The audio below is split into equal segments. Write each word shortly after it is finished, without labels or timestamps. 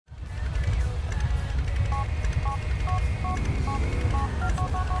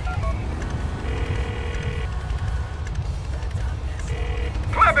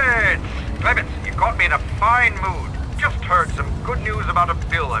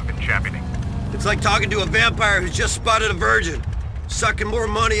I've been championing. It's like talking to a vampire who's just spotted a virgin. Sucking more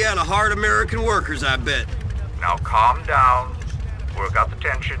money out of hard American workers, I bet. Now calm down, work out the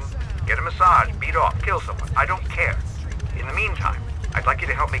tension, get a massage, beat off, kill someone. I don't care. In the meantime, I'd like you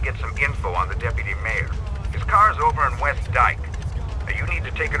to help me get some info on the deputy mayor. His car's over in West Dyke. Now you need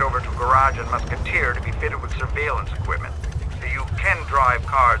to take it over to a garage in Musketeer to be fitted with surveillance equipment. You can drive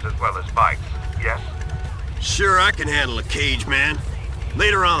cars as well as bikes, yes? Sure, I can handle a cage, man.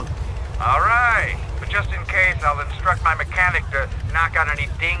 Later on. All right. But just in case, I'll instruct my mechanic to knock out any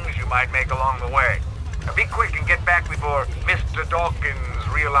dings you might make along the way. Now be quick and get back before Mr. Dawkins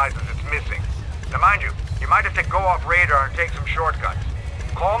realizes it's missing. Now mind you, you might have to go off radar and take some shortcuts.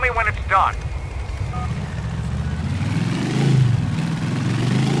 Call me when it's done.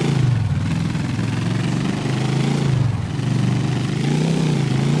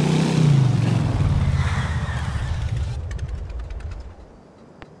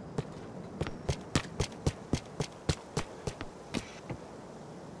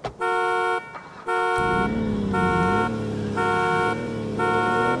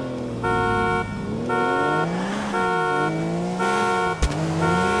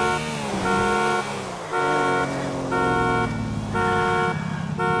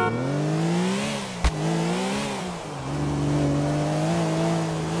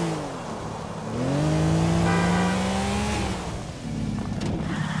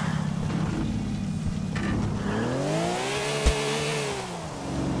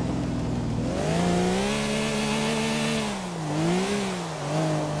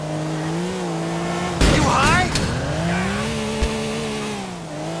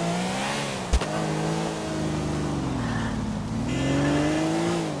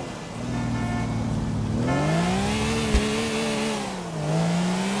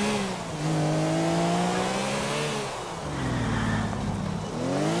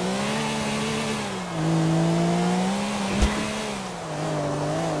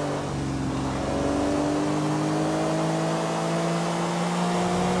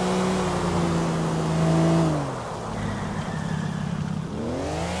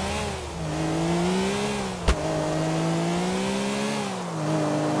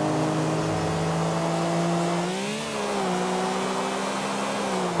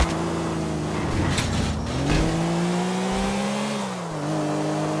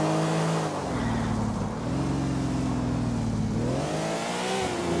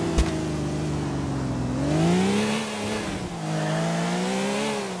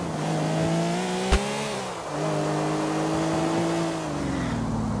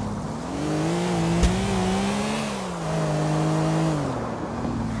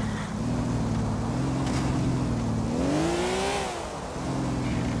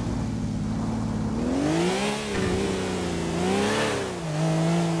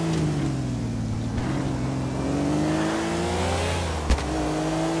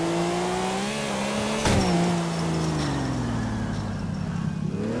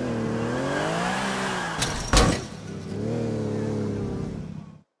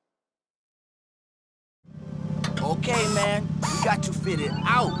 Okay, man, we got you fitted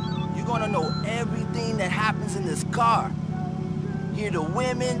out. You're gonna know everything that happens in this car. Hear the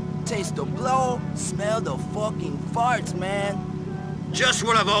women, taste the blow, smell the fucking farts, man. Just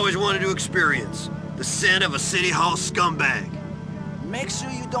what I've always wanted to experience. The scent of a City Hall scumbag. Make sure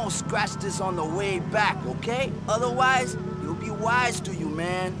you don't scratch this on the way back, okay? Otherwise, you'll be wise to you,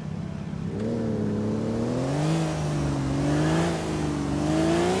 man.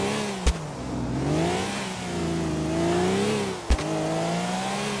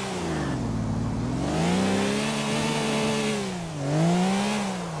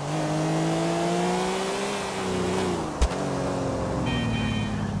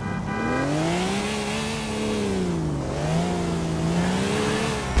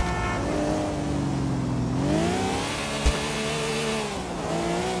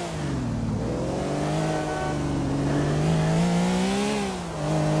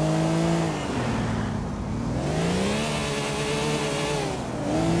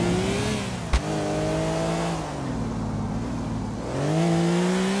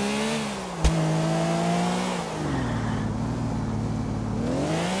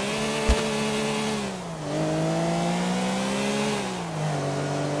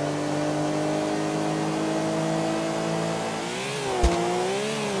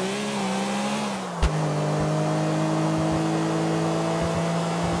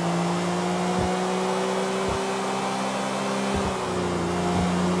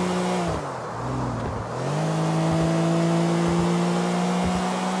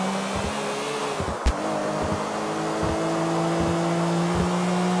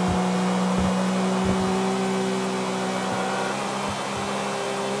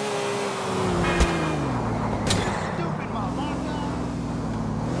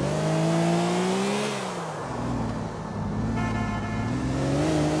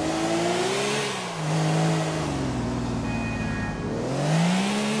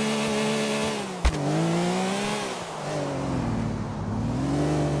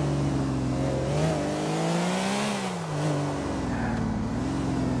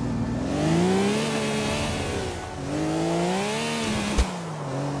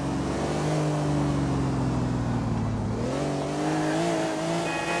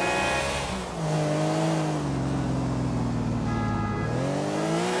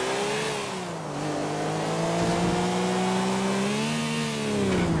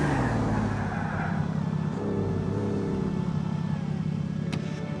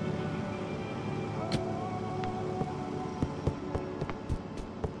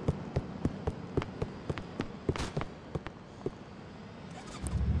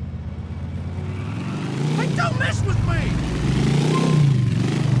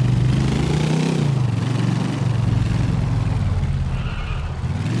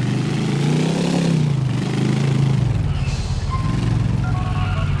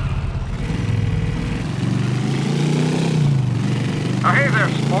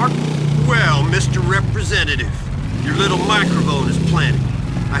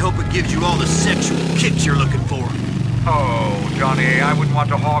 I hope it gives you all the sexual kicks you're looking for. Oh, Johnny, I wouldn't want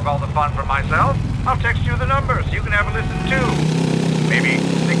to hog all the fun for myself. I'll text you the numbers. You can have a listen too. Maybe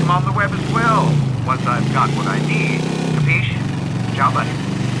stick them on the web as well, once I've got what I need. Capiche? Ciao, buddy.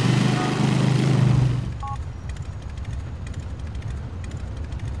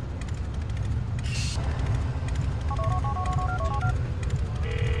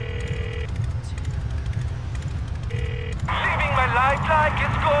 Living my life like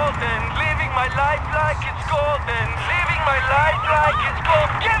it's golden. Living my life like it's golden. Living my life like it's gold.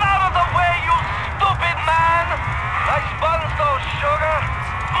 Get out of the way, you stupid man! I spun so sugar.